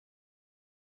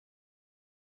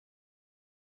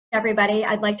Everybody,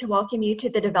 I'd like to welcome you to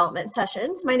the development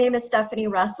sessions. My name is Stephanie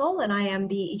Russell, and I am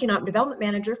the Economic Development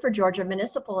Manager for Georgia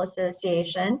Municipal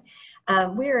Association.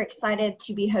 We are excited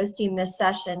to be hosting this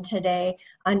session today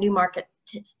on new market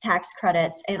tax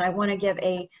credits, and I want to give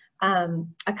a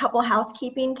couple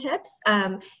housekeeping tips.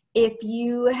 If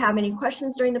you have any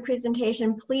questions during the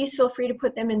presentation, please feel free to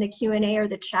put them in the Q&A or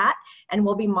the chat, and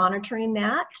we'll be monitoring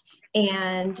that.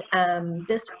 And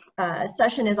this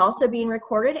session is also being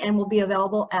recorded and will be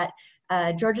available at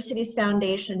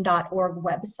georgiacitiesfoundation.org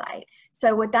website.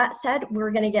 So with that said,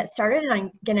 we're going to get started, and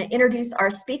I'm going to introduce our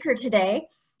speaker today.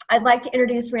 I'd like to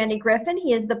introduce Randy Griffin.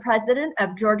 He is the president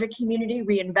of Georgia Community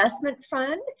Reinvestment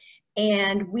Fund,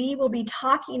 and we will be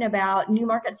talking about new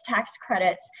markets tax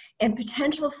credits and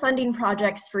potential funding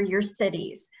projects for your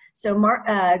cities. So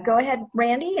go ahead,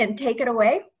 Randy, and take it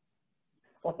away.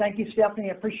 Well, thank you, Stephanie.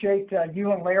 I appreciate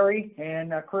you and Larry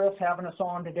and Chris having us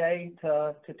on today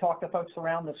to talk to folks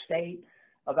around the state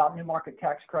about new market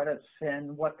tax credits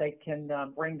and what they can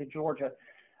bring to Georgia.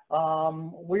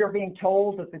 We are being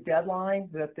told that the deadline,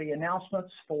 that the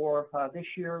announcements for this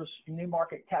year's new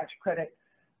market tax credit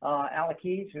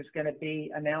allocations is going to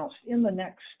be announced in the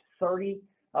next 30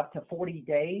 to 40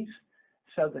 days.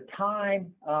 So the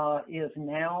time is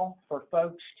now for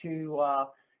folks to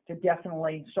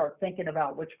definitely start thinking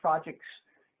about which projects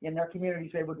in their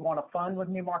communities they would want to fund with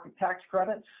new market tax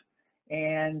credits,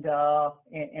 and how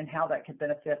that could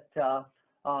benefit their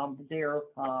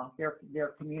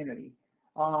community.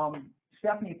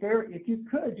 Stephanie, if you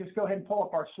could just go ahead and pull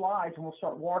up our slides, and we'll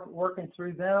start working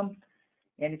through them.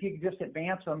 And if you could just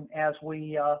advance them as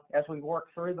we work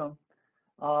through them.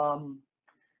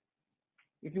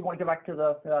 If you want to go back to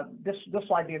this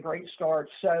slide, be a great start.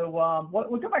 So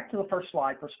we'll go back to the first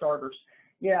slide for starters.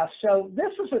 Yeah, so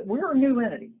we're a new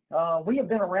entity. We have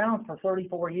been around for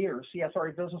 34 years.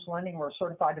 CSRE Business Lending, we're a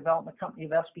certified development company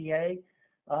of SBA.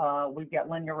 We've got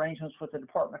lending arrangements with the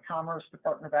Department of Commerce,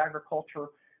 Department of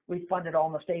Agriculture. We've funded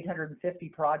almost 850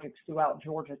 projects throughout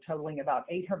Georgia, totaling about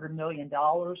 $800 million.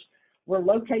 We're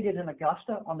located in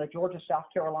Augusta on the Georgia-South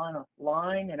Carolina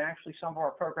line, and actually some of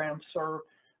our programs serve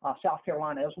South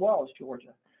Carolina as well as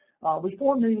Georgia. We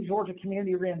formed the new Georgia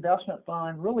Community Reinvestment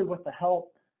Fund really with the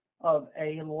help of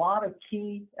a lot of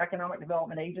key economic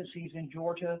development agencies in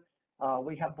Georgia.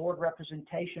 We have board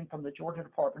representation from the Georgia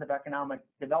Department of Economic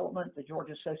Development, the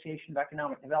Georgia Association of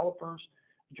Economic Developers,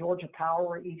 Georgia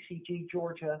Power, ECG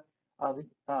Georgia, the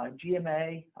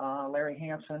GMA, Larry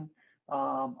Hansen.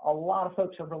 A lot of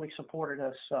folks have really supported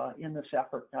us in this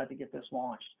effort to get this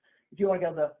launched. If you want to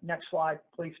go to the next slide,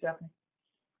 please, Stephanie.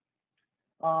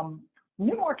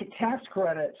 New market tax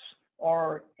credits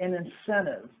are an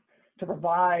incentive to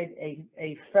provide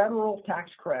a federal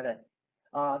tax credit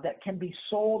that can be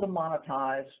sold and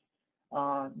monetized,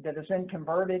 that is then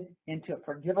converted into a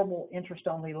forgivable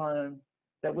interest-only loan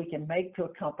that we can make to a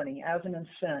company as an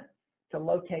incentive to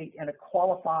locate in a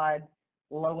qualified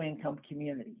low-income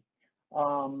community.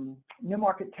 New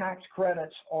market tax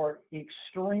credits are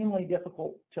extremely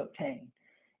difficult to obtain.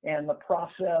 And the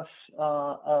process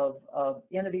of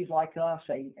entities like us,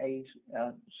 a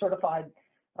certified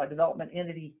development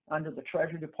entity under the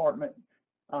Treasury Department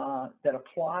that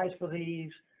applies for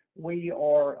these, we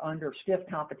are under stiff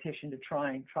competition to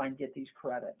try and get these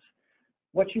credits.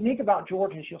 What's unique about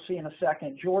Georgia, as you'll see in a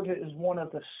second, Georgia is one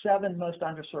of the 7 most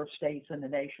underserved states in the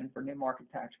nation for new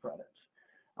market tax credits.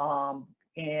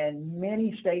 And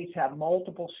many states have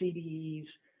multiple CDEs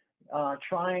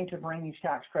trying to bring these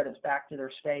tax credits back to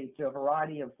their state through a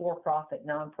variety of for-profit,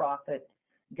 nonprofit,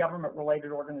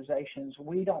 government-related organizations.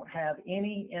 We don't have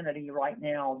any entity right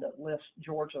now that lists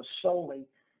Georgia solely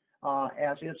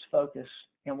as its focus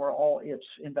and where all its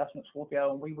investments will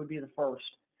go, and we would be the first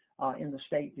in the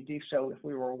state to do so if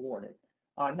we were awarded.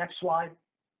 Next slide.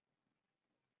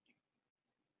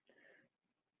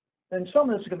 And some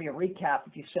of this is going to be a recap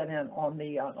if you set in on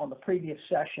the previous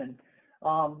session.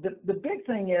 The big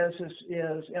thing is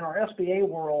in our SBA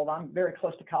world, I'm very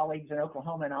close to colleagues in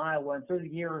Oklahoma and Iowa, and through the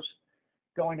years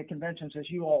going to conventions as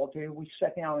you all do, we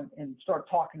sat down and started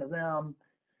talking to them,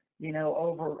 you know,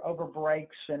 over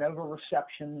breaks and over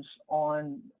receptions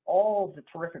on all of the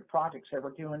terrific projects they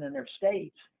were doing in their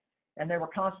states. And they were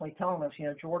constantly telling us, you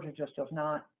know, Georgia just does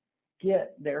not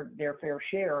get their fair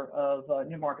share of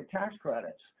new market tax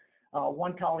credits.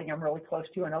 One colleague I'm really close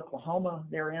to in Oklahoma,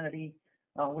 their entity,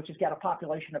 which has got a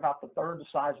population about the third the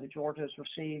size of Georgia, has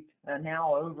received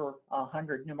now over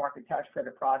 100 new market tax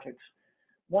credit projects,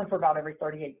 one for about every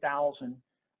 38,000.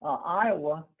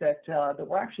 Iowa, that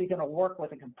we're actually going to work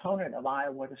with a component of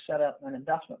Iowa to set up an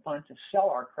investment fund to sell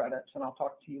our credits, and I'll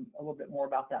talk to you a little bit more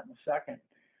about that in a second.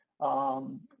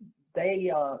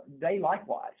 they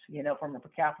likewise, you know, from a per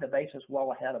capita basis,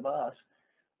 well ahead of us.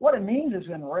 What it means is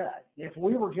in red. If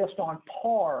we were just on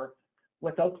par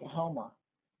with Oklahoma,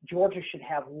 Georgia should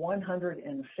have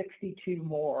 162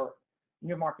 more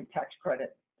new market tax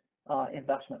credit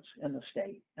investments in the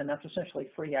state, and that's essentially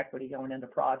free equity going into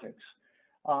projects.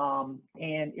 And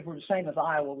if we're the same as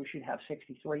Iowa, we should have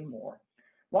 63 more.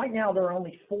 Right now, there are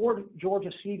only 4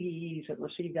 Georgia CDEs that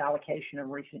received allocation in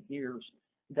recent years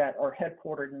that are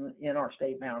headquartered in our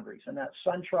state boundaries, and that's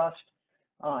SunTrust,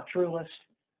 Truist,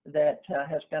 that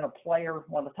has been a player,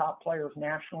 one of the top players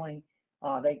nationally.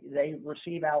 They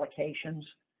receive allocations,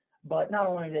 but not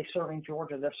only are they serving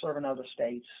Georgia, they're serving other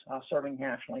states, serving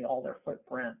nationally all their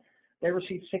footprint. They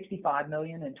received $65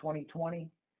 million in 2020.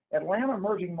 Atlanta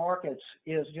Emerging Markets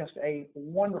is just a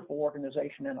wonderful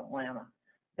organization in Atlanta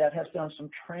that has done some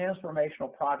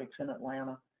transformational projects in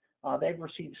Atlanta. They've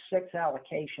received 6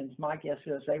 allocations. My guess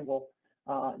is they will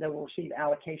receive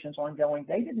allocations ongoing.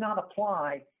 They did not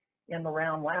apply in the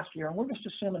round last year, and we're just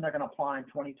assuming they're going to apply in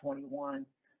 2021.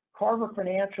 Carver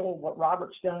Financial, what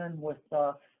Robert's done with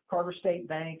Carver State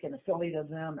Bank, an affiliate of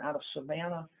them out of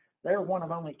Savannah, they're one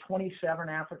of only 27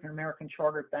 African-American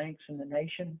chartered banks in the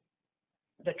nation.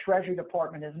 The Treasury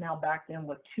Department has now backed in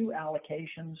with 2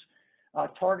 allocations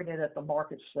targeted at the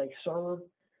markets they serve.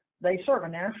 They serve a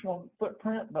national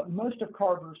footprint, but most of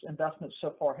Carver's investments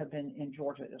so far have been in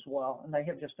Georgia as well, and they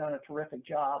have just done a terrific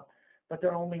job, but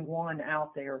they're only one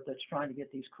out there that's trying to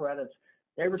get these credits.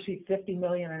 They received $50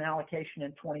 million in allocation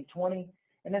in 2020,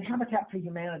 and then Habitat for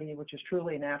Humanity, which is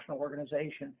truly a national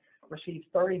organization, received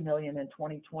 $30 million in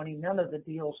 2020. None of the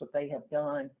deals that they have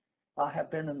done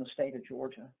have been in the state of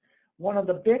Georgia. One of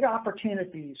the big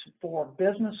opportunities for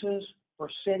businesses, for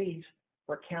cities,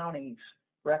 for counties,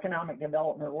 for economic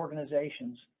development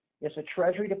organizations is the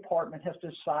Treasury Department has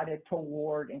decided to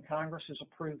award, and Congress has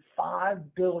approved $5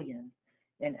 billion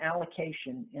in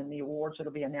allocation in the awards that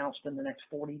will be announced in the next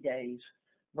 40 days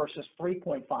versus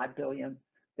 $3.5 billion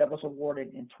that was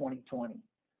awarded in 2020.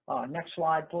 Next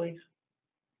slide, please.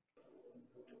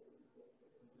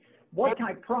 What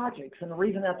type projects, and the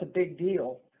reason that's a big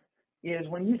deal is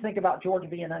when you think about Georgia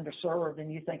being underserved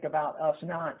and you think about us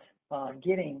not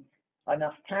getting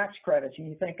enough tax credits, and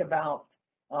you think about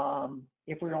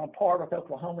if we were on par with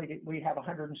Oklahoma, we'd have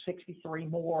 163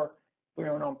 more. If we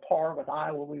were on par with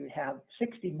Iowa, we would have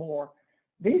 60 more.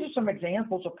 These are some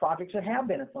examples of projects that have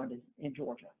been funded in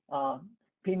Georgia.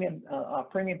 Premium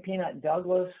Peanut in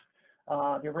Douglas,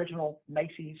 the original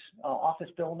Macy's office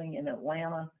building in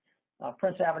Atlanta,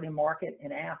 Prince Avenue Market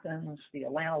in Athens, the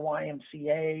Atlanta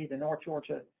YMCA, the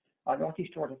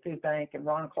Northeast Georgia Food Bank, and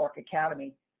Ron Clark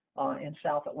Academy in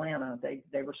South Atlanta.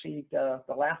 They received the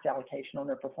last allocation on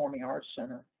their Performing Arts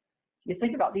Center. You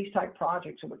think about these type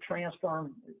projects that would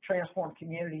transform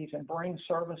communities and bring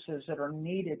services that are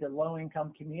needed to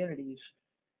low-income communities,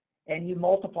 and you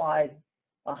multiplied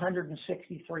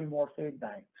 163 more food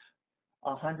banks,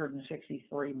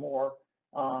 163 more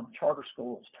charter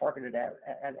schools targeted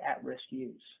at-risk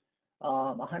youth,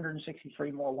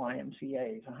 163 more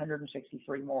YMCAs,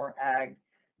 163 more ag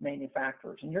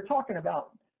manufacturers. And you're talking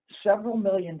about several $1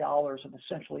 million of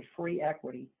essentially free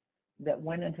equity that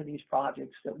went into these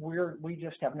projects that we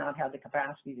just have not had the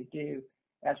capacity to do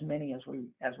as many as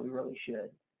we really should.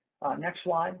 Next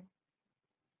slide.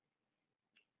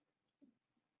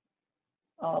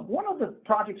 One of the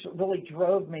projects that really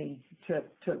drove me to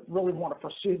really want to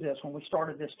pursue this when we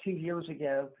started this 2 years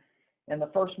ago, and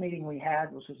the first meeting we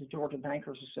had was with the Georgia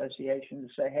Bankers Association to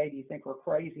say, hey, do you think we're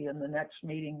crazy? And the next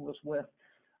meeting was with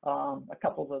a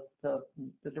couple of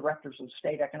the directors of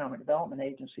state economic development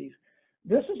agencies.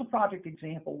 This is a project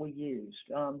example we used.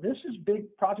 This is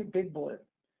Project Big Blue.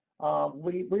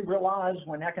 We realize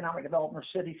when economic development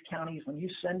cities, counties, when you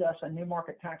send us a new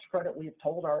market tax credit, we have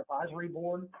told our advisory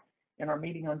board in our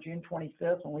meeting on June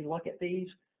 25th, when we look at these,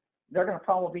 they're going to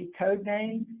probably be code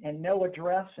name and no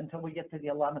address until we get to the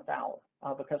 11th hour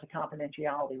because of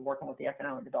confidentiality working with the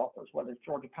economic developers, whether it's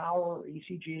Georgia Power or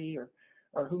ECG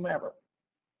or whomever.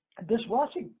 This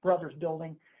Russell Brothers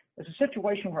building is a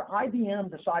situation where IBM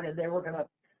decided they were going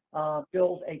to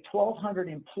build a 1,200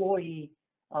 employee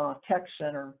tech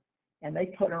center, and they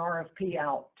put an RFP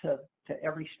out to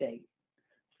every state.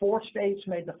 4 states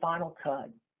made the final cut.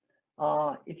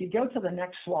 If you go to the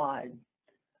next slide,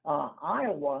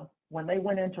 Iowa, when they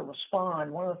went in to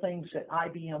respond, one of the things that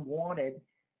IBM wanted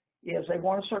is they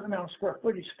want a certain amount of square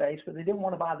footage space, but they didn't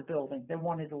want to buy the building. They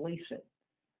wanted to lease it.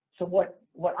 So what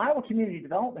Iowa Community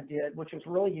Development did, which was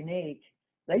really unique,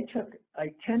 they took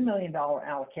a $10 million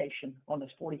allocation on this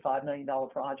 $45 million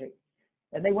project,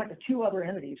 and they went to 2 other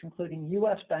entities, including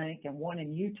U.S. Bank and one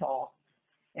in Utah,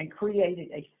 and created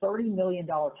a $30 million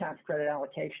tax credit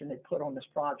allocation they put on this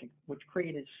project, which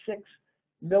created $6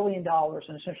 million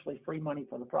in essentially free money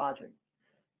for the project.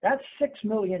 That $6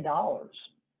 million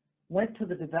went to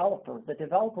the developer. The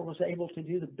developer was able to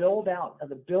do the build out of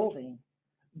the building,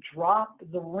 drop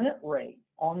the rent rate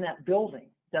on that building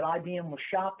that IBM was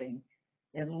shopping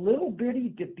in little bitty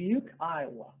Dubuque,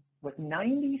 Iowa, with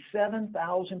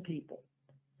 97,000 people,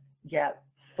 get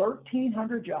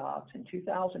 1,300 jobs in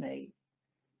 2008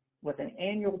 with an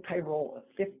annual payroll of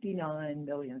 $59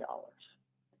 million.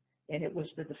 And it was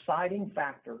the deciding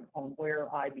factor on where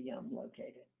IBM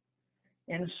located.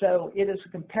 And so it is a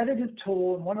competitive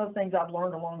tool, and one of the things I've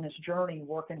learned along this journey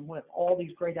working with all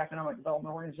these great economic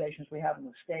development organizations we have in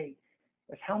the state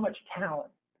is how much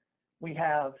talent we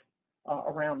have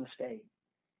around the state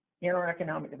in our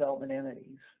economic development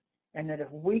entities. And that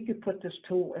if we could put this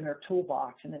tool in our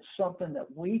toolbox, and it's something that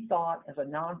we thought as a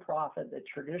nonprofit that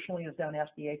traditionally has done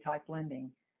SBA type lending,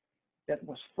 that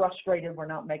was frustrated we're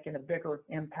not making a bigger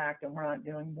impact and we're not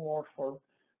doing more for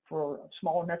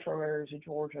smaller metro areas of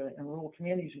Georgia and rural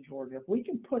communities of Georgia. If we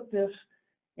can put this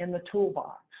in the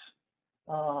toolbox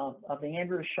of the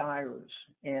Andrea Shires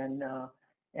and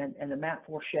the Matt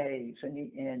Forshés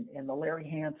and the Larry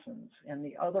Hansons and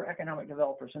the other economic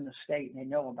developers in the state, and they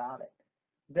know about it,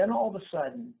 then all of a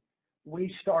sudden we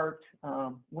start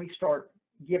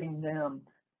giving them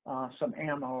some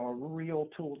ammo, or a real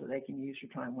tool that they can use to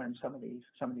try and win some of these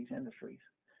industries.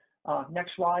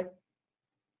 Next slide.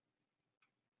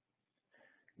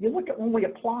 You look at when we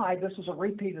applied, this is a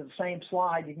repeat of the same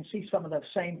slide. You can see some of those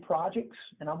same projects,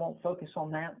 and I won't focus on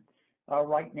that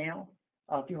right now.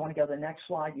 If you want to go to the next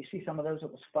slide, you see some of those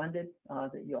that was funded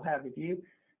that you'll have with you.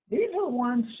 These are the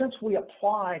ones since we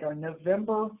applied on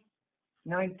November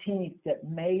 19th that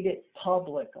made it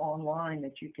public online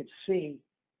that you could see.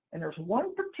 And there's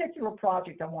one particular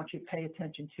project I want you to pay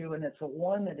attention to, and it's the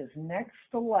one that is next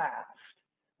to last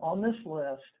on this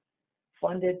list,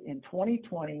 funded in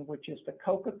 2020, which is the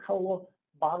Coca-Cola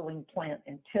bottling plant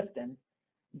in Tifton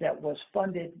that was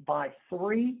funded by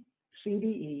 3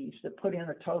 CDEs that put in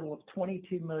a total of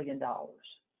 $22 million.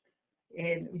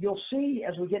 And you'll see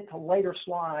as we get to later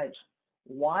slides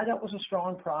why that was a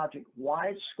strong project, why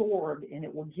it scored, and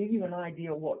it will give you an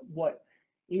idea what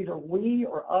either we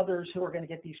or others who are going to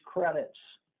get these credits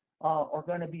are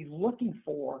going to be looking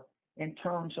for in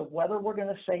terms of whether we're going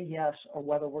to say yes or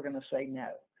whether we're going to say no.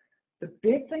 The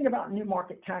big thing about new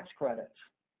market tax credits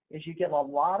is you get a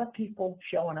lot of people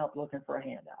showing up looking for a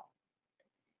handout.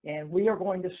 And we are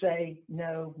going to say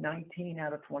no 19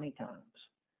 out of 20 times.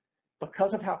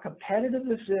 Because of how competitive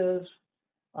this is,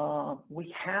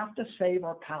 we have to save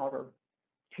our powder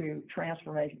for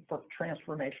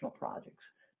transformational projects.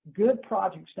 Good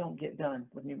projects don't get done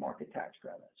with new market tax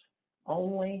credits.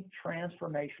 Only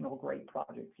transformational great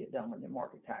projects get done with new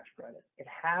market tax credits. It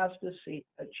has to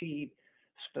achieve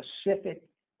specific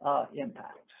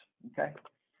impacts, okay?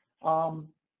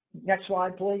 Next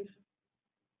slide, please.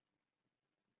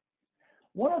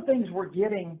 One of the things we're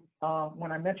getting,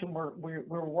 when I mentioned we're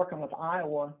working with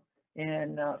Iowa,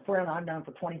 and a friend I've known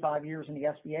for 25 years in the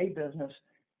SBA business,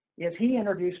 is he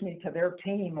introduced me to their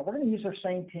team, and we're going to use their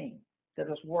same team that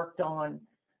has worked on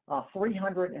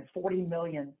 $340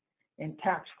 million in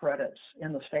tax credits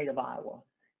in the state of Iowa.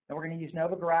 And we're going to use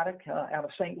Nova Gradic out of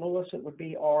St. Louis. It would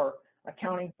be our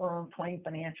accounting firm, Twain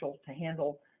Financial, to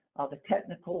handle the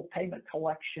technical payment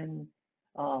collection,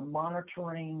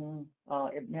 monitoring,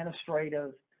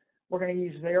 administrative. We're going to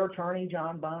use their attorney,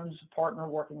 John Bones, a partner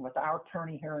working with our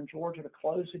attorney here in Georgia to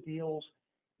close the deals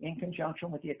in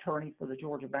conjunction with the attorney for the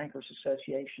Georgia Bankers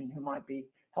Association, who might be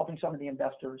helping some of the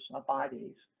investors buy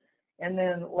these. And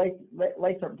then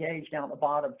Lathrop Gage down at the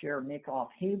bottom, Jared Mikoff,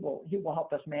 he will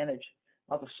help us manage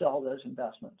the sell of those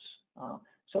investments.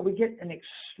 So we get an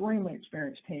extremely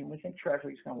experienced team. We think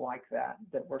Treasury's going to like that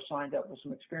we're signed up with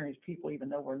some experienced people, even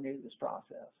though we're new to this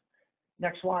process.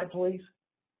 Next slide, please.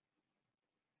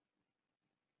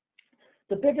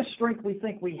 The biggest strength we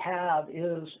think we have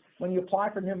is when you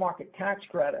apply for new market tax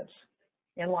credits,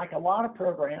 and like a lot of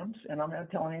programs, and I'm not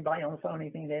telling anybody on the phone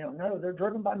anything they don't know, they're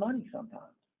driven by money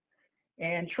sometimes.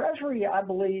 And Treasury, I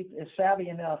believe, is savvy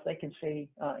enough they can see,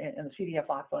 and the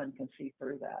CDFI fund can see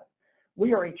through that.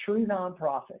 We are a true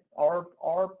nonprofit.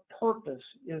 Our purpose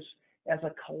is as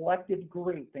a collective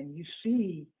group, and you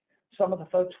see some of the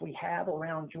folks we have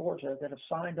around Georgia that have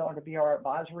signed on to be our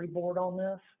advisory board on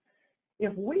this.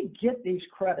 If we get these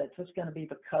credits, it's going to be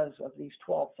because of these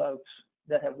 12 folks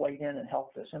that have weighed in and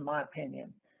helped us, in my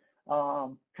opinion,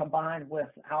 combined with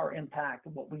our impact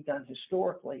of what we've done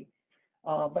historically.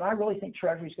 But I really think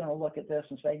Treasury's going to look at this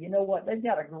and say, you know what, they've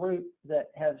got a group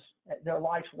that has, their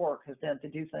life's work has been to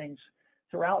do things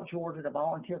throughout Georgia, to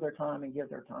volunteer their time and give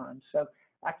their time. So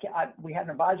we had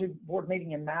an advisory board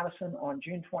meeting in Madison on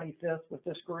June 25th with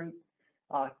this group.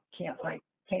 Can't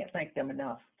thank them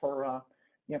enough for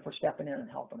for stepping in and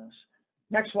helping us.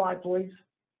 Next slide, please.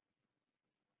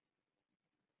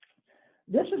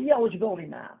 This is the eligibility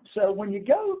map. So when you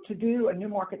go to do a new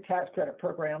market tax credit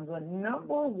program, the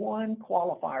number one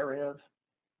qualifier is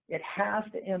it has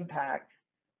to impact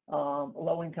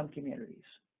low-income communities,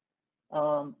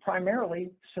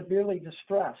 primarily severely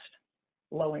distressed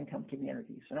low-income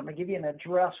communities. And I'm going to give you an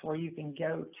address where you can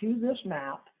go to this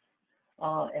map.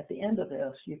 At the end of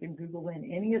this, you can Google in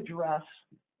any address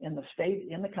in the state,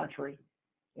 in the country,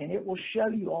 and it will show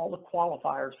you all the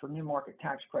qualifiers for new market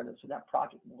tax credits that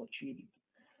project will achieve.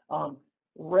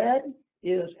 Red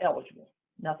is eligible,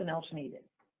 nothing else needed.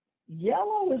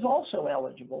 Yellow is also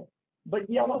eligible, but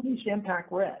yellow needs to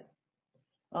impact red.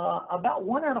 About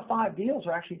 1 out of 5 deals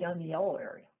are actually done in the yellow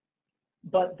area,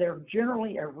 but they're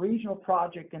generally a regional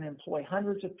project and employ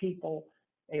hundreds of people,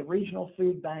 a regional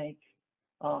food bank,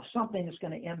 something that's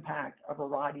going to impact a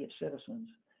variety of citizens.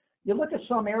 You look at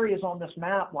some areas on this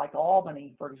map, like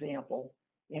Albany, for example,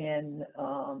 and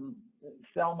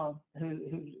Selma, who's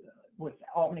with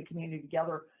Albany Community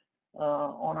Together,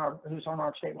 who's on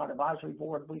our statewide advisory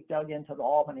board. We've dug into the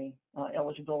Albany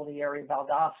eligibility area,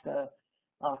 Valdosta,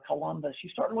 Columbus. You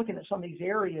start looking at some of these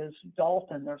areas,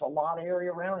 Dalton, there's a lot of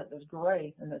area around it that's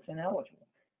gray and that's ineligible.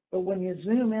 But when you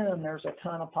zoom in, there's a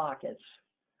ton of pockets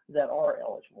that are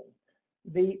eligible.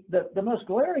 The most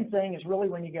glaring thing is really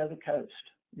when you go to the coast.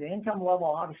 The income level,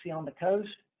 obviously, on the coast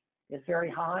is very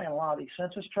high in a lot of these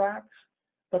census tracts,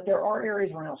 but there are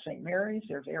areas around St. Mary's,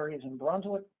 there's areas in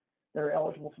Brunswick that are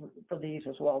eligible for these,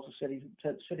 as well as the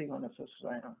city limits of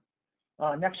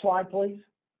Savannah. Next slide, please.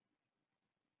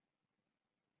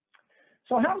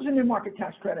 So how does a new market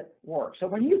tax credit work? So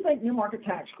when you think new market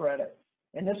tax credit,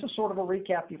 and this is sort of a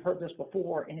recap, you've heard this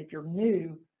before, and if you're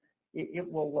new,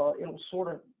 it'll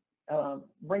sort of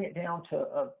bring it down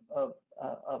to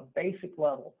a basic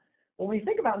level. When we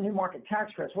think about new market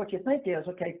tax credits, what you think is,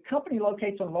 okay, company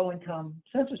locates on a low-income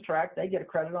census tract, they get a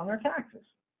credit on their taxes.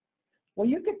 Well,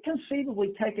 you could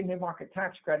conceivably take a new market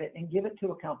tax credit and give it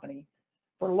to a company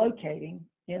for locating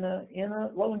in a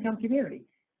low-income community.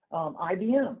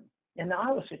 IBM, in the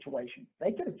Iowa situation,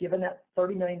 they could have given that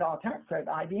 $30 million tax credit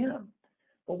to IBM.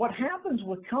 But what happens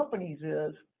with companies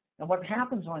is, and what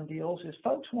happens on deals is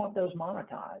folks want those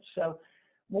monetized. So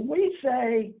when we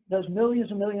say those millions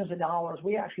and millions of dollars,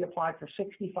 we actually applied for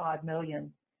 $65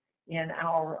 million in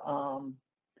our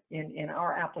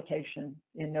application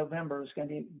in November. It's going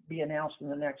to be announced in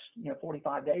the next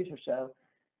 45 days or so.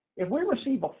 If we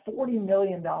receive a $40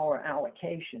 million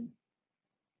allocation,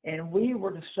 and we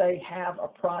were to say have a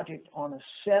project on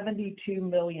a $72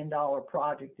 million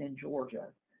project in Georgia,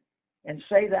 and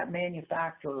say that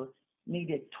manufacturer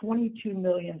needed $22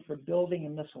 million for building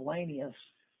and miscellaneous,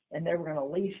 and they were going to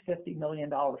lease $50 million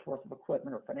worth of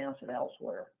equipment or finance it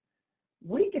elsewhere,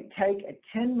 we could take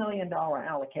a $10 million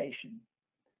allocation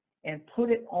and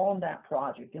put it on that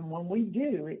project. And when we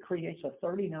do, it creates a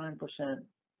 39%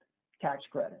 tax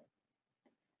credit.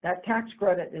 That tax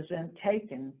credit is then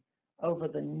taken over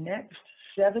the next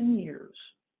 7 years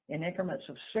in increments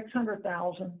of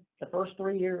 $600,000 the first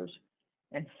 3 years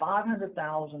and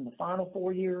 $500,000 the final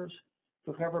 4 years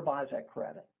for whoever buys that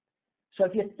credit. So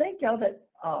if you think of it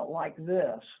like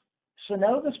this,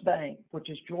 Synovus Bank, which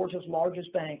is Georgia's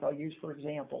largest bank, I'll use for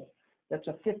example, that's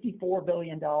a $54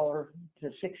 billion to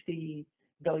 $60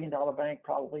 billion bank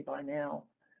probably by now.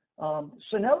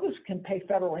 Synovus can pay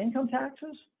federal income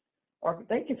taxes, or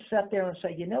they could sit there and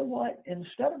say, you know what,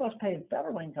 instead of us paying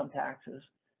federal income taxes,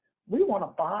 we want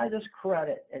to buy this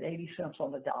credit at 80 cents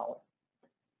on the dollar,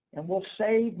 and we'll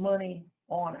save money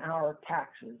on our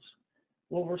taxes.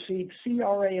 We'll receive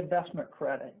CRA investment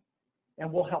credit, and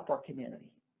we'll help our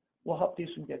community. We'll help do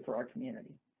some good for our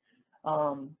community.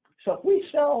 So if we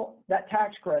sell that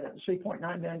tax credit, the $3.9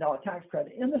 million tax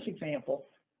credit, in this example,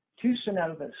 to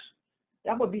Synovus,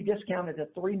 that would be discounted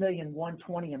at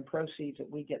 $3,120,000 in proceeds that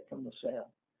we get from the sale.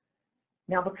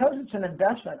 Now, because it's an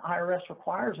investment, IRS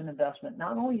requires an investment.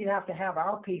 Not only do you have to have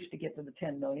our piece to get to the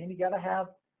 $10 million, you got to have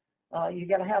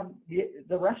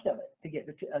the rest of it to get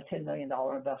to a $10 million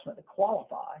investment to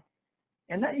qualify.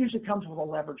 And that usually comes with a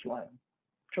leverage loan.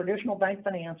 Traditional bank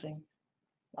financing,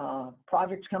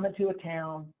 projects come into a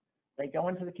town, they go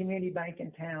into the community bank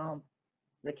in town,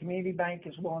 the community bank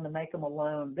is willing to make them a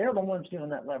loan. They're the ones doing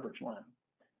that leverage loan.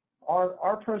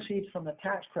 Our proceeds from the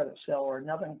tax credit sale are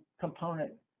another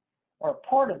component are a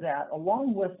part of that,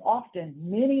 along with often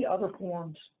many other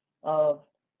forms of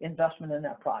investment in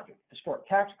that project: historic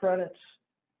tax credits,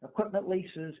 equipment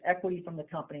leases, equity from the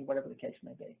company, whatever the case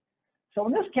may be. So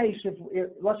in this case, if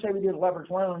let's say we did a leverage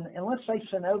loan, and let's say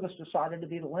Synovus decided to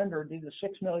be the lender, do the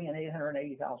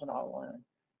 $6,880,000 loan,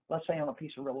 let's say on a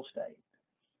piece of real estate.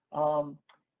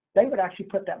 They would actually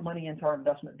put that money into our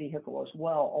investment vehicle as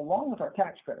well, along with our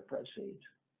tax credit proceeds.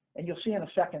 And you'll see in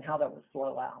a second how that would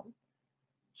flow out.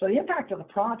 So the impact of the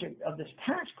project of this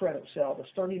tax credit sale, this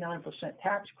 39%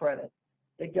 tax credit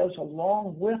that goes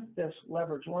along with this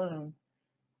leverage loan,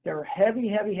 there are heavy,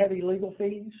 heavy, heavy legal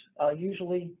fees,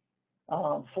 usually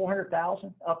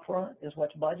 $400,000 upfront is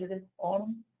what's budgeted on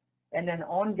them. And then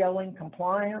ongoing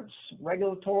compliance,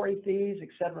 regulatory fees, et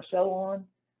cetera, so on,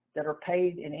 that are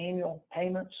paid in annual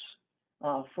payments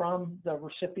from the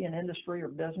recipient industry or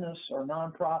business or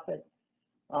nonprofit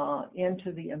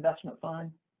into the investment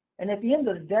fund. And at the end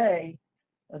of the day,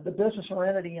 the business or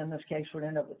entity in this case would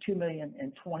end up with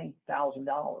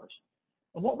 $2,020,000.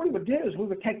 And what we would do is we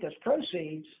would take those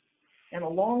proceeds, and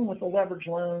along with the leverage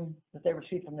loan that they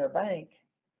received from their bank,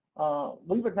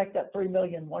 we would make that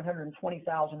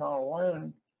 $3,120,000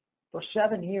 loan for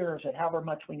 7 years at however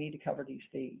much we need to cover these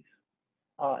fees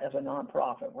as a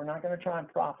nonprofit. We're not going to try and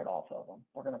profit off of them.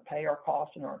 We're going to pay our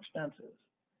costs and our expenses.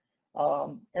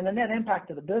 And the net impact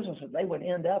of the business that they would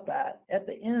end up at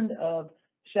the end of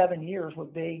 7 years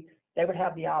would be they would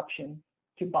have the option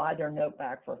to buy their note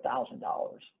back for $1,000.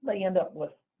 They end up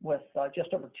with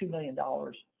just over $2 million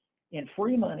in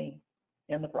free money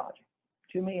in the project.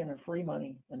 $2 million in free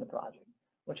money in the project,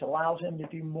 which allows them to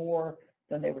do more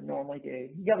than they would normally do.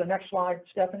 You got the next slide,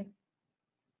 Stephanie?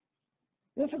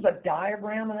 This is a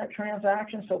diagram of that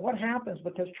transaction. So what happens,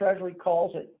 because Treasury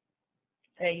calls it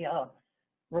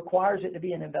requires it to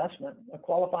be an investment, a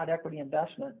qualified equity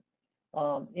investment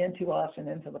into us and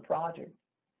into the project.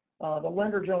 The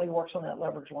lender generally works on that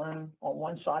leverage loan. On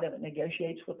one side of it,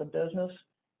 negotiates with the business,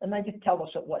 and they just tell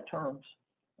us at what terms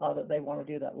that they want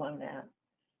to do that loan at.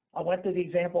 I went through the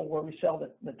example where we sell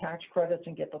the tax credits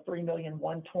and get the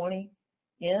 $3,120,000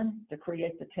 in to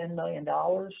create the $10 million.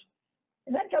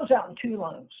 And that goes out in two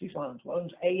loans, these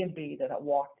loans A and B that I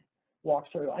walked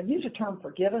through. I use the term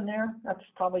forgiven there. That's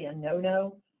probably a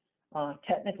no-no.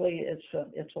 Technically,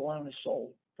 it's a loan is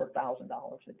sold for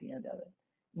 $1,000 at the end of it.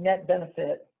 Net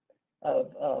benefit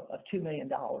of $2 million.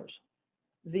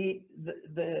 The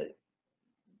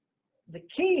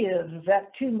key is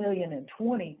that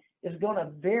 $2,020,000 is going to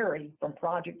vary from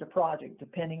project to project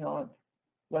depending on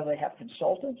whether they have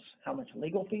consultants, how much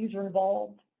legal fees are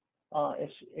involved,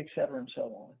 et cetera, and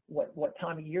so on. What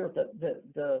time of year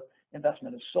the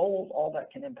investment is sold, all that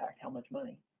can impact how much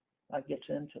money gets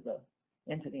into the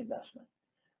investment.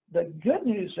 The good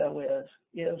news, though,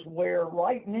 is where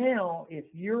right now, if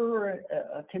you're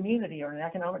a community or an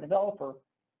economic developer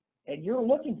and you're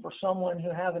looking for someone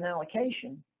who has an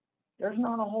allocation, there's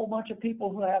not a whole bunch of people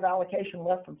who have allocation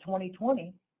left from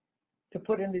 2020 to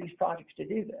put into these projects to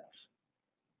do this.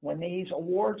 When these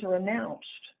awards are announced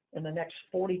in the next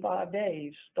 45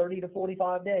 days, 30 to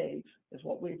 45 days is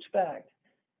what we expect,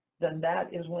 then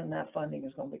that is when that funding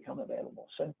is going to become available.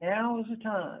 So now is the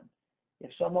time,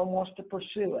 if someone wants to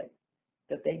pursue it,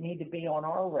 that they need to be on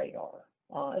our radar,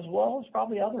 as well as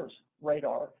probably others'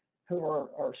 radar who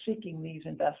are seeking these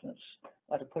investments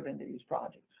to put into these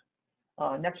projects.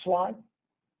 Next slide.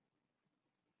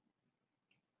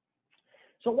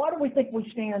 So why do we think we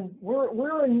stand?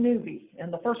 We're a newbie,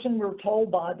 and the first thing we were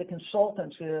told by the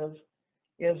consultants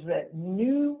is that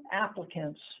new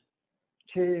applicants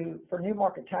for new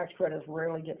market tax credits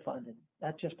rarely get funded.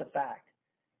 That's just a fact.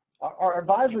 Our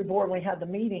advisory board, when we had the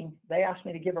meeting, they asked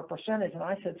me to give a percentage, and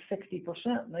I said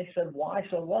 60%, and they said, why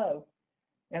so low?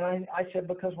 And I said,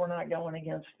 because we're not going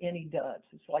against any duds.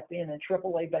 It's like being in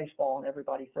AAA baseball and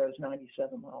everybody throws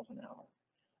 97 miles an hour.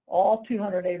 All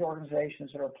 208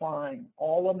 organizations that are applying,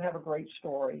 all of them have a great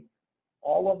story.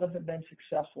 All of them have been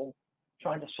successful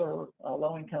trying to serve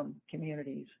low-income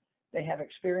communities. They have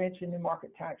experience in new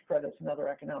market tax credits and other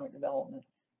economic development.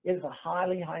 It is a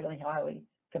highly, highly, highly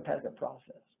competitive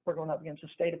process. We're going up against the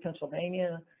state of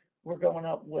Pennsylvania. We're going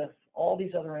up with all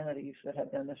these other entities that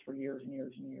have done this for years and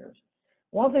years and years.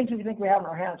 One of the things we think we have in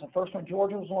our hands, the first one,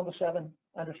 Georgia was one of the 7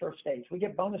 underserved states. We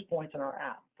get bonus points in our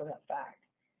app for that fact.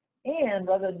 And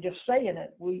rather than just saying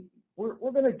it, we're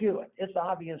going to do it. It's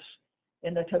obvious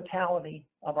in the totality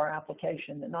of our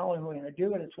application that not only are we going to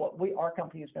do it, it's what our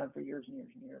company has done for years and years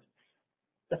and years.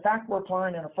 The fact we're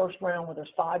applying in a first round where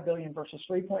there's $5 billion versus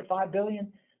 $3.5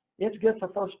 billion, it's good for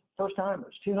first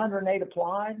timers. 208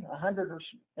 applied, 100 are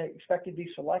expected to be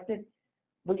selected.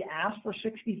 We asked for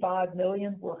 65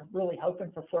 million. We're really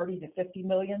hoping for 30 to 50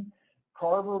 million.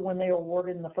 Carver, when they were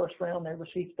awarded in the first round, they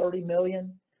received 30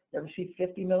 million. They received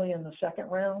 50 million in the second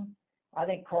round. I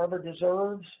think Carver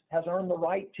has earned the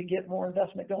right to get more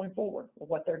investment going forward with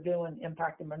what they're doing,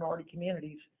 impacting minority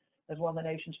communities as one of the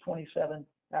nation's 27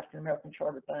 African American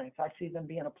chartered banks. I see them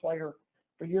being a player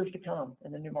for years to come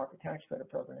in the new market tax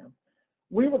credit program.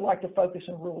 We would like to focus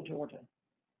in rural Georgia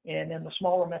and in the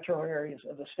smaller metro areas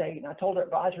of the state. And I told our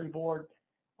advisory board,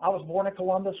 I was born in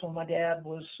Columbus when my dad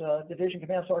was Division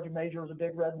Command Sergeant Major, was a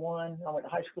Big Red One. I went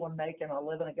to high school in Macon. I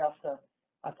live in Augusta.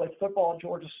 I played football at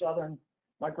Georgia Southern.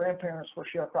 My grandparents were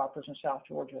sharecroppers in South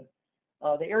Georgia.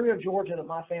 The area of Georgia that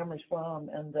my family's from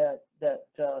and that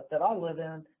I live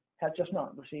in has just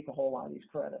not received a whole lot of these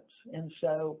credits. And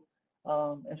so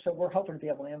we're hoping to be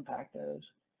able to impact those.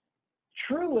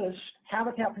 Truist,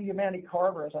 Habitat for Humanity,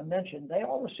 Carver, as I mentioned, they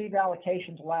all received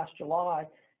allocations last July,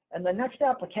 and the next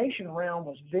application round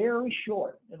was very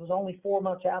short. It was only 4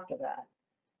 months after that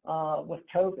with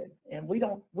COVID, and we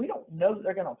don't know that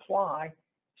they're going to apply,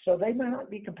 so they may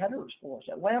not be competitors for us.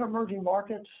 Atlanta Emerging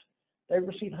Markets, they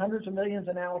receive hundreds of millions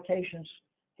in allocations.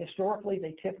 Historically,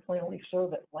 they typically only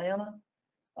serve Atlanta.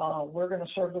 We're going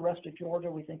to serve the rest of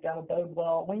Georgia. We think that'll bode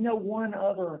well. We know one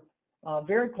other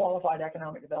very qualified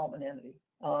economic development entity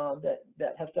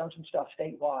that has done some stuff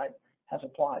statewide has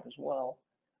applied as well.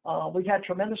 We've had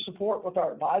tremendous support with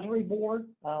our advisory board.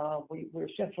 We're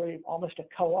essentially almost a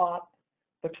co-op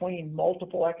between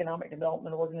multiple economic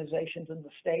development organizations in the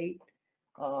state,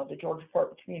 the Georgia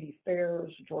Department of Community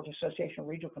Affairs, the Georgia Association of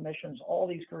Regional Commissions. All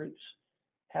these groups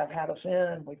have had us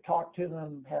in. We've talked to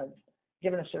them, have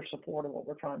given us their support of what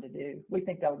we're trying to do. We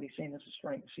think that would be seen as a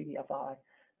strength of CDFI.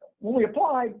 When we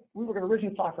applied, we were going to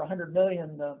originally apply for 100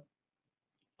 million.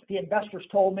 The investors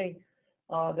told me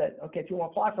that, okay, if you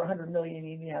want to apply for 100 million,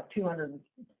 you need to have 200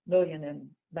 million in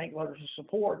bank letters of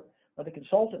support, or the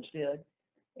consultants did.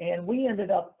 And we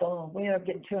ended up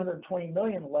getting 220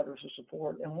 million letters of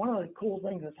support. And one of the cool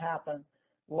things that's happened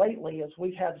lately is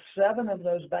we've had 7 of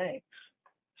those banks,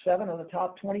 7 of the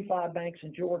top 25 banks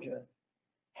in Georgia,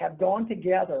 have gone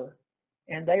together,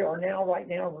 and they are right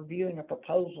now reviewing a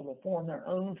proposal to form their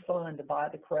own fund to buy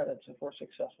the credits if we're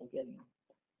successful getting them.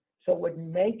 So it would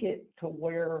make it to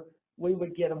where we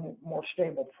would get a more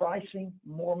stable pricing,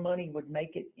 more money would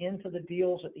make it into the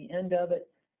deals at the end of it.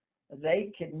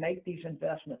 They could make these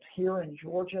investments here in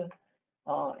Georgia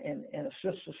and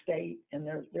assist the state. And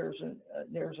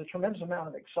there's a tremendous amount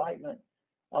of excitement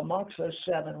amongst those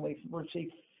 7. We've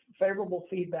received favorable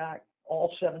feedback,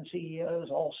 all 7 CEOs,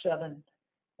 all 7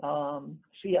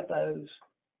 CFOs,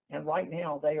 and right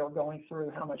now they are going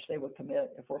through how much they would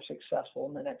commit if we're successful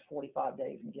in the next 45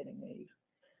 days in getting these.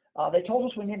 They told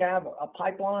us we need to have a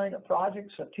pipeline of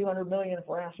projects of 200 million. If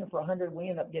we're asking for 100, we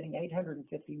end up getting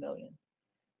 850 million.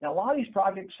 Now, a lot of these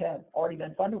projects have already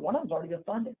been funded. One of them's already been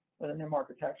funded with a new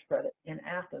market tax credit in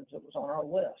Athens. It was on our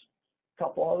list. A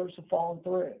couple others have fallen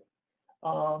through.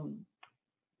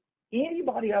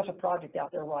 Anybody has a project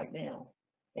out there right now,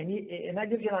 and that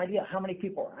gives you an idea how many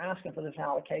people are asking for this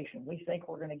allocation. We think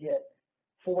we're going to get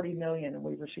 40 million, and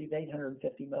we've received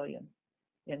 850 million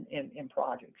in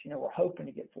projects. You know, we're hoping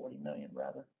to get 40 million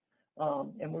rather,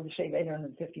 and we received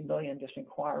 850 million just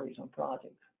inquiries on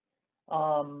projects.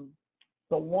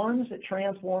 The ones that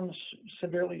transform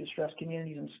severely distressed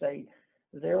communities in the state,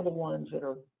 they're the ones that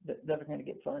are going to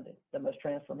get funded, the most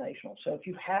transformational. So if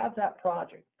you have that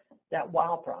project, that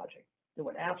WOW project, that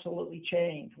would absolutely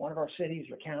change one of our cities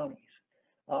or counties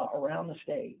around the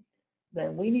state,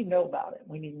 then we need to know about it.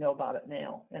 We need to know about it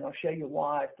now, and I'll show you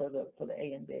why for the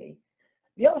A and B.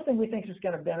 The other thing we think is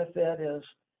going to benefit is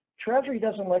Treasury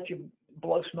doesn't let you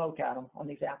blow smoke at them on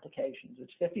these applications.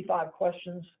 It's 55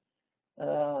 questions.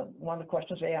 One of the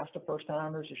questions they ask the first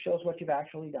timers is show us what you've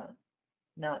actually done.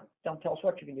 Not don't tell us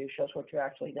what you can do, show us what you've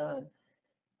actually done.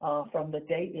 From the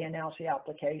date they announce the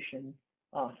application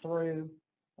through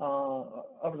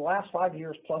over the last 5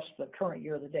 years plus the current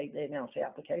year, the date they announced the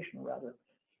application rather,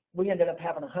 we ended up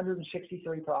having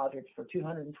 163 projects for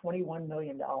 $221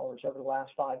 million over the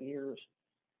last 5 years.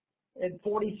 And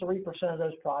 43% of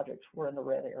those projects were in the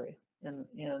red area,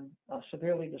 in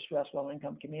severely distressed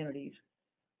low-income communities.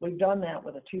 We've done that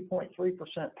with a 2.3%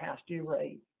 past due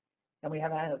rate, and we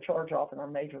haven't had a charge-off in our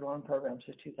major loan program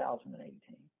since 2018.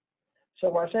 So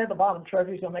where I say at the bottom,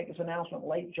 Treasury's going to make this announcement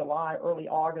late July, early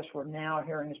August. We're now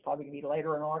hearing it's probably going to be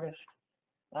later in August.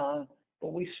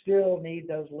 But we still need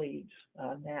those leads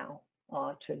now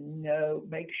to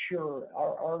make sure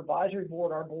our advisory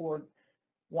board, our board,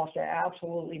 wants to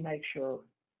absolutely make sure,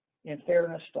 in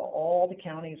fairness to all the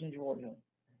counties in Georgia,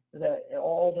 that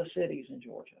all the cities in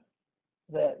Georgia,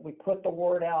 that we put the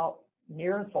word out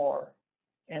near and far,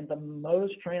 and the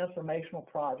most transformational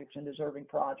projects and deserving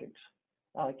projects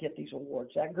get these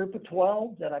awards. That group of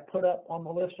 12 that I put up on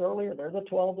the list earlier, they're the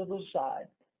 12 that will decide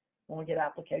when we get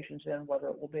applications in whether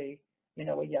it will be, you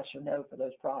know, a yes or no for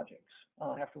those projects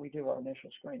after we do our initial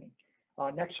screening.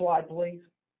 Next slide, please.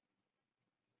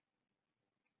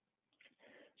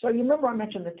 So you remember I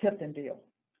mentioned the Tifton deal.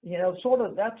 You know,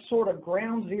 that's sort of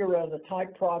ground zero, the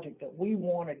type project that we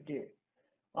want to do.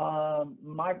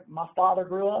 My father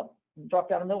grew up,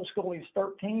 dropped out of middle school. He was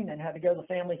 13 and had to go to the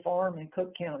family farm in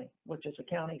Cook County, which is a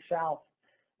county south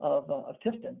of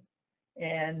Tifton,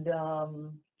 and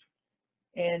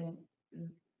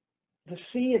to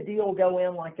see a deal go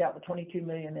in like that with $22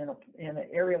 million in an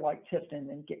area like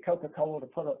Tifton and get Coca-Cola to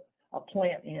put a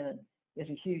plant in is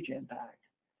a huge impact.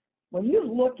 When you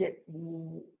look at,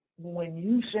 when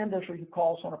you send us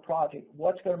recalls on a project,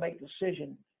 what's going to make the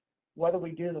decision whether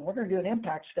we do them? We're going to do an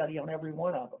impact study on every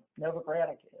one of them.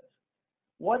 Novogradac is.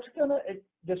 What's going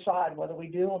to decide whether we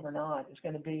do them or not is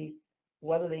going to be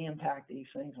whether they impact these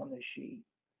things on this sheet.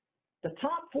 The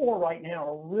top 4 right now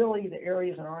are really the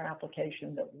areas in our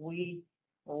application that we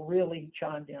really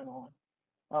chimed in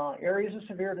on. Areas of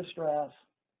severe distress,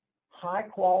 high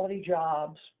quality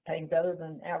jobs, paying better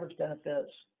than average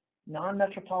benefits,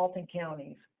 non-metropolitan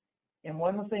counties. And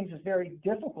one of the things that's very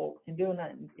difficult in doing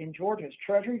that in Georgia is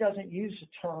Treasury doesn't use the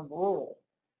term rural.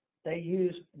 They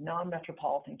use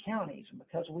non-metropolitan counties. And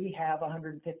because we have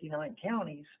 159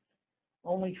 counties,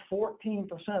 only 14%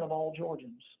 of all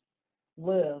Georgians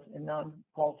live in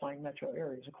non-qualifying metro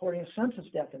areas. According to census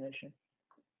definition,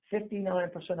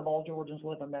 59% of all Georgians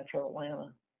live in metro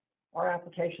Atlanta. Our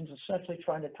application is essentially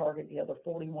trying to target the other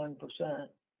 41%.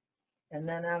 And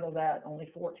then out of that,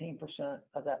 only 14%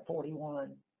 of that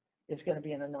 41 is going to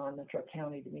be in a non-metro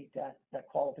county to meet that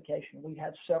qualification. We've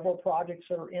had several projects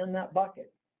that are in that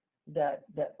bucket that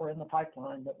were in the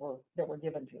pipeline that were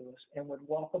given to us and would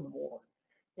welcome more.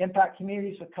 Impact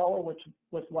communities of color, which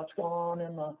with what's gone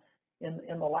on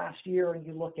in the last year, and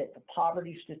you look at the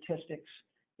poverty statistics,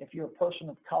 if you're a person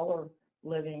of color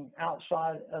living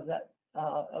outside of that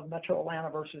of Metro Atlanta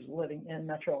versus living in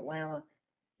Metro Atlanta,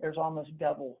 there's almost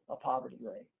double a poverty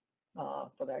rate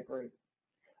for that group.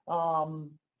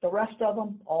 The rest of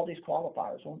them, all these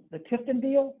qualifiers. The Tifton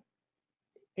deal,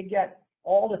 it got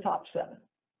all the top 7,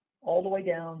 all the way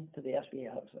down to the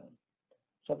SBA hub zone.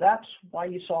 So that's why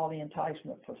you saw the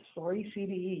enticement for 3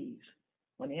 CDEs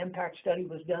when the impact study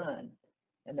was done,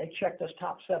 and they checked those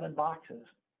top 7 boxes.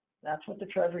 That's what the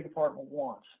Treasury Department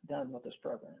wants done with this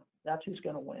program. That's who's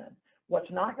going to win. What's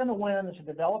not going to win is a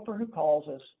developer who calls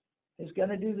us, who's going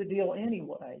to do the deal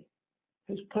anyway,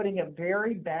 who's putting a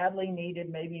very badly needed,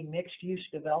 maybe mixed-use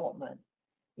development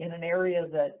in an area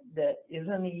that is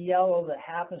in the yellow that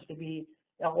happens to be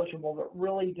eligible, but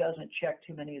really doesn't check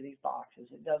too many of these boxes.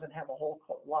 It doesn't have a whole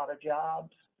lot of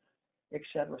jobs, et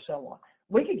cetera, so on.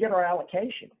 We could get our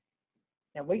allocation,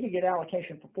 and we could get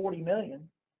allocation for $40 million,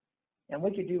 and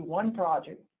we could do one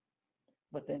project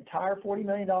with the entire $40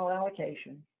 million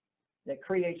allocation that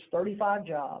creates 35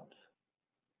 jobs,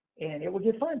 and it would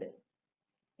get funded.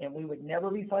 And we would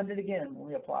never be funded again when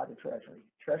we apply to Treasury.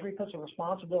 Treasury puts a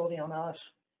responsibility on us,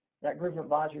 that group of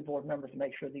advisory board members, to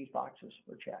make sure these boxes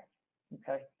are checked.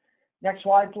 Okay. Next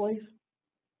slide, please.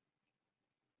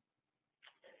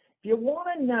 If you want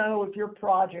to know if your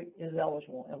project is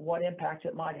eligible and what impacts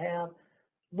it might have,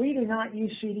 we do not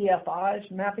use CDFI's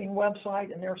mapping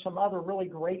website, and there are some other really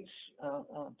great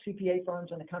CPA firms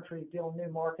in the country that deal in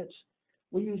new markets.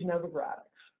 We use Novogradac's.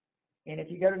 And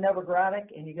if you go to Novogradac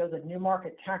and you go to the New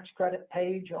Market Tax Credit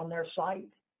page on their site,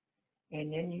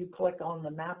 and then you click on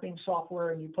the mapping software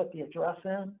and you put the address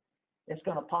in, it's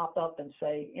going to pop up and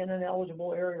say in an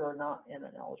eligible area or not in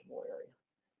an eligible area.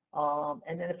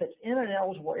 And then if it's in an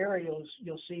eligible area,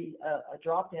 you'll see a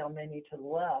drop-down menu to the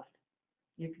left.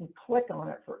 You can click on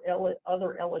it for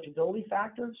other eligibility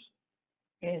factors,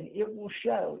 and it will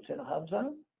show it's in a hub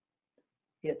zone,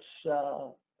 it's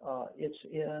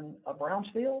in a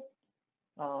Brownsfield,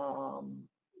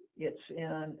 it's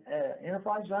in an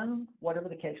enterprise zone, whatever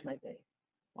the case may be,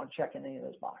 on checking any of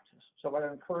those boxes. So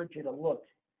I'd encourage you to look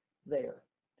there.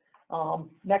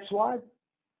 Next slide.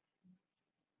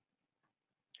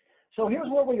 So here's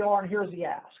where we are, and here's the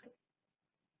ask.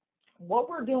 What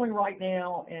we're doing right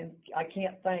now, and I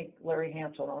can't thank Larry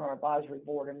Hansel on our advisory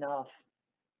board enough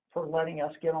for letting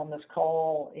us get on this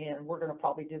call, and we're going to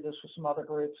probably do this with some other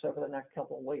groups over the next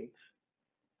couple of weeks.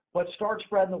 But start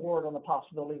spreading the word on the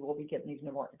possibility we'll be getting these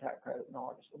new market tax credits in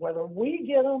August. Whether we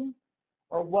get them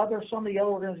or whether some of the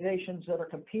other organizations that are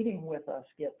competing with us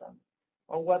get them,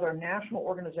 or whether national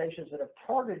organizations that have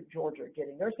targeted Georgia are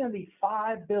getting. There's going to be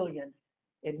 $5 billion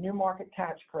in new market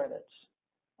tax credits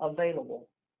available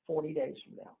 40 days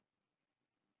from now.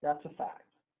 That's a fact.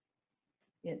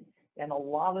 And a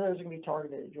lot of those are going to be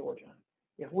targeted at Georgia.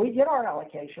 If we get our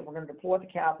allocation, we're going to deploy the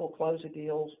capital, close the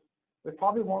deals. We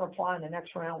probably won't apply in the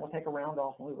next round. We'll take a round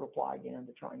off and we will apply again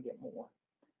to try and get more.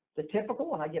 The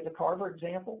typical, and I give the Carver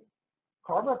example,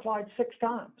 Carver applied 6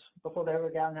 times before they ever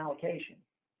got an allocation.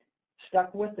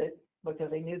 Stuck with it because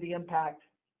they knew the impact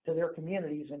to their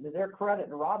communities, and to their credit,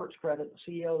 and Robert's credit,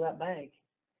 the CEO of that bank,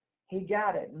 he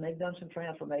got it, and they've done some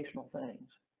transformational things.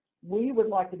 We would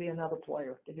like to be another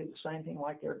player to do the same thing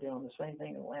like they're doing, the same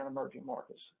thing in Atlanta emerging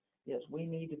markets. Yes, we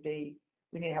need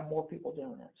to have more people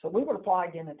doing it. So we would apply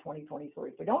again in 2023.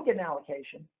 If we don't get an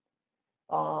allocation,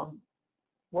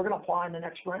 we're going to apply in the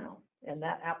next round, and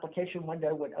that application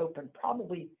window would open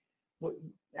probably.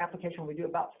 Application we do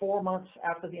about 4 months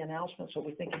after the announcement, so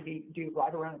we think it'd be due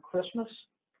right around Christmas.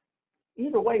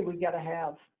 Either way, we've got to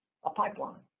have a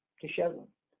pipeline to show them.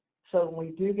 So when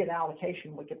we do get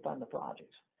allocation, we can fund the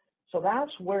projects. So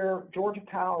that's where Georgia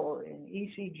Power and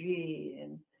ECG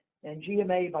and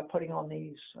GMA, by putting on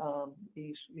these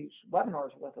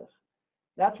webinars with us,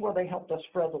 that's where they helped us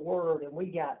spread the word, and we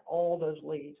got all those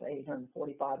leads,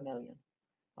 $845 million,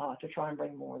 to try and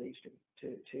bring more of these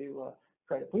to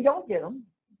credit. If we don't get them,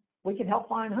 we can help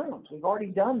find homes. We've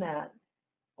already done that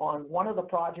on one of the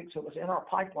projects that was in our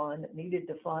pipeline that needed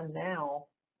to fund now.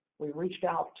 We reached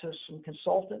out to some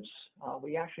consultants.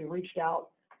 We actually reached out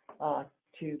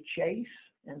to Chase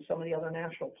and some of the other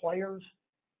national players.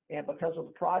 And because of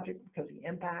the project, because of the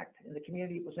impact in the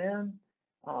community it was in,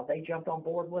 they jumped on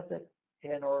board with it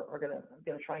and are going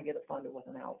to try and get it funded with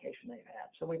an allocation they've had.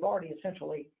 So we've already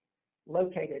essentially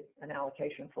located an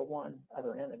allocation for one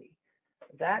other entity.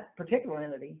 That particular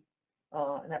entity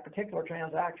and that particular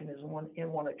transaction is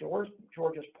in one of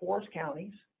Georgia's poorest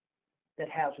counties that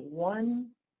has one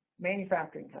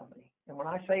manufacturing company. And when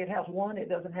I say it has one, it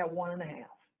doesn't have 1.5.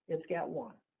 It's got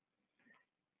one.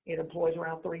 It employs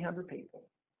around 300 people.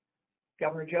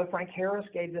 Governor Joe Frank Harris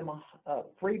gave them a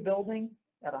free building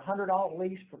at a $100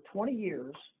 lease for 20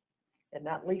 years, and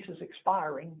that lease is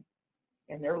expiring,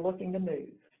 and they're looking to move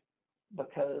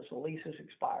because the lease is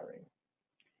expiring.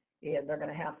 And they're going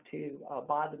to have to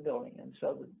buy the building, and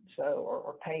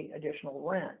or pay additional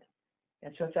rent.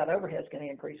 And since that overhead is going to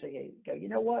increase, they go, you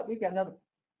know what? We've got another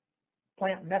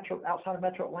plant outside of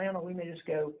Metro Atlanta. We may just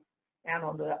go add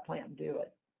onto that plant and do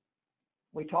it.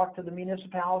 We talked to the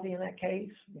municipality in that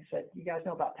case. We said, you guys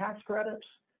know about tax credits?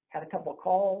 Had a couple of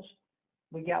calls.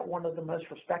 We got one of the most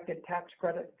respected tax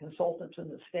credit consultants in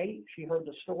the state. She heard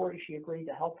the story. She agreed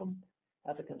to help them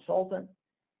as a consultant.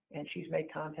 And she's made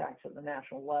contacts at the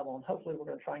national level, and hopefully we're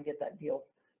going to try and get that deal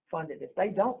funded. If they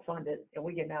don't fund it and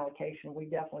we get an allocation, we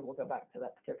definitely will go back to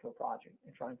that particular project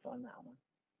and try and fund that one.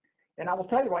 And I will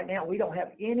tell you right now, we don't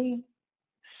have any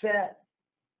set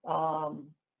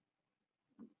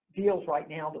deals right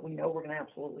now that we know we're going to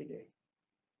absolutely do.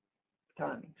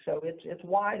 Timing. So it's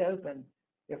wide open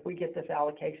if we get this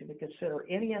allocation to consider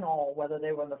any and all, whether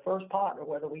they were in the first pot or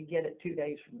whether we get it 2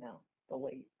 days from now, the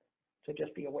lead. So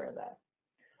just be aware of that.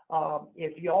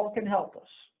 If y'all can help us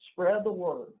spread the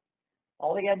word,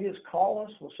 all they got to do is call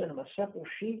us. We'll send them a simple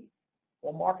sheet.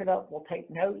 We'll mark it up. We'll take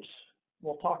notes.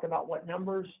 We'll talk about what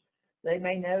numbers they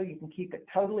may know. You can keep it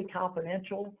totally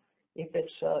confidential. If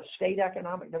it's a state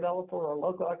economic developer or a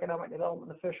local economic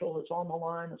development official that's on the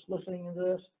line that's listening to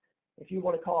this, if you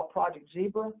want to call it Project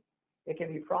Zebra, it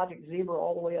can be Project Zebra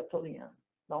all the way up to the end.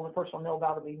 The only person will know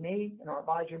about it will be me, and our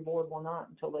advisory board will not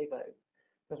until they vote.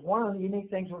 Because one of the unique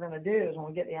things we're going to do is when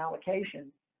we get the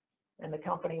allocation and the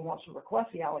company wants to request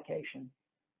the allocation,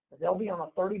 they'll be on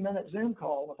a 30-minute Zoom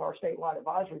call with our statewide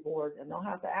advisory board, and they'll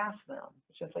have to ask them,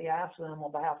 simply ask them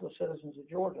on behalf of the citizens of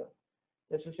Georgia,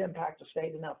 does this impact the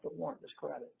state enough to warrant this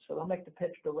credit? So they'll make the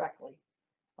pitch directly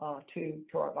to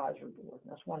our advisory board.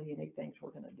 And that's one of the unique things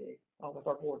we're going to do with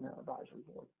our board and our advisory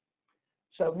board.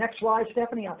 So next slide,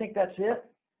 Stephanie. I think that's it.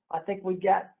 I think we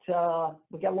got a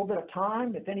little bit of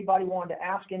time. If anybody wanted to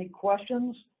ask any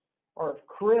questions, or if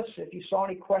Chris, if you saw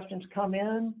any questions come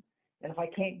in, and if I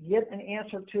can't get an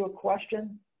answer to a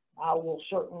question, I will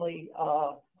certainly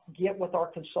get with our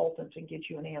consultants and get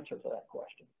you an answer to that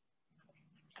question.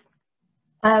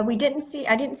 I didn't see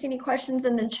any questions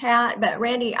in the chat, but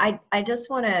Randy, I just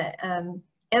want to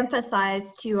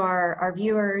emphasize to our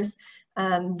viewers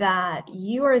that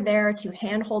you are there to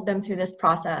handhold them through this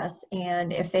process.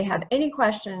 And if they have any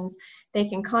questions, they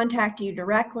can contact you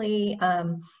directly.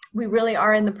 We really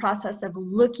are in the process of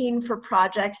looking for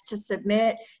projects to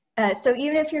submit. So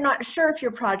even if you're not sure if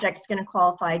your project's going to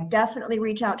qualify, definitely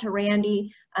reach out to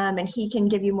Randy and he can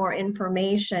give you more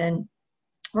information.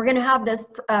 We're going to have this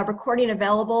recording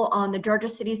available on the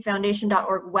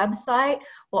georgiacitiesfoundation.org website.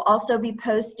 We'll also be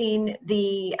posting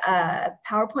the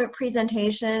PowerPoint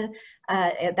presentation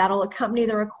that'll accompany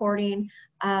the recording.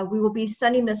 We will be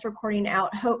sending this recording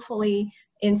out hopefully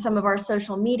in some of our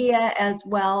social media as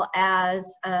well as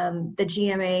the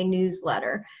GMA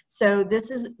newsletter. So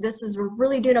this is we're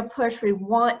really doing a push. We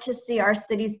want to see our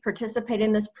cities participate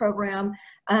in this program.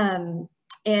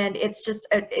 And it's just,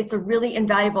 it's a really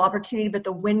invaluable opportunity, but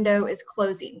the window is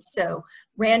closing. So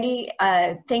Randy,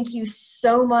 thank you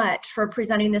so much for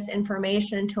presenting this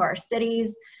information to our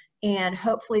cities, and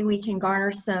hopefully we can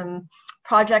garner some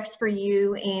projects for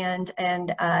you and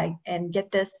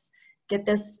get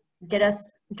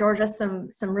us, Georgia, some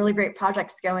really great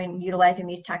projects going utilizing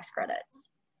these tax credits.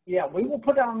 Yeah, we will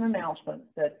put out an announcement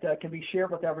that can be shared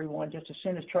with everyone just as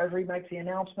soon as Treasury makes the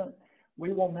announcement.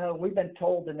 We will know. We've been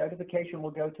told the notification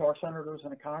will go to our senators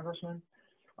and a congressman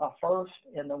first,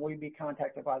 and then we'd be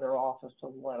contacted by their office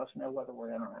to let us know whether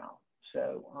we're in or out.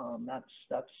 So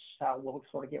that's how we'll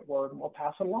sort of get word, and we'll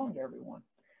pass it along to everyone.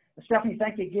 And Stephanie,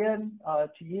 thank you again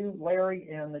to you, Larry,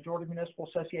 and the Georgia Municipal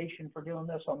Association for doing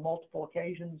this on multiple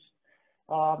occasions.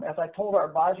 As I told our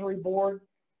advisory board,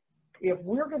 if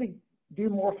we're going to do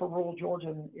more for rural Georgia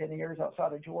in the areas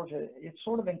outside of Georgia, it's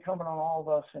sort of incumbent on all of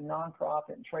us in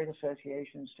nonprofit and trade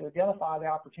associations to identify the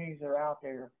opportunities that are out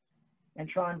there and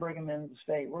try and bring them into the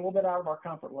state. We're a little bit out of our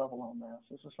comfort level on this.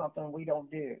 This is something we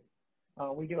don't do.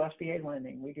 We do SBA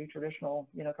lending, we do traditional,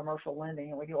 commercial lending,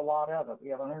 and we do a lot of it. We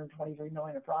have 123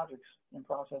 million in projects in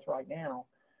process right now,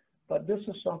 but this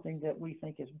is something that we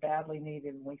think is badly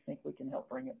needed, and we think we can help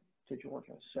bring it to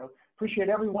Georgia. So appreciate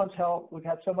everyone's help. We've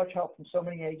had so much help from so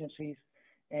many agencies,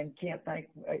 and can't thank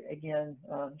again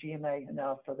GMA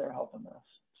enough for their help in this.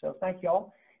 So thank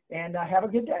y'all, and have a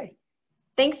good day.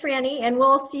 Thanks, Randy, and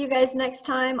we'll see you guys next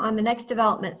time on the next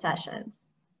development sessions.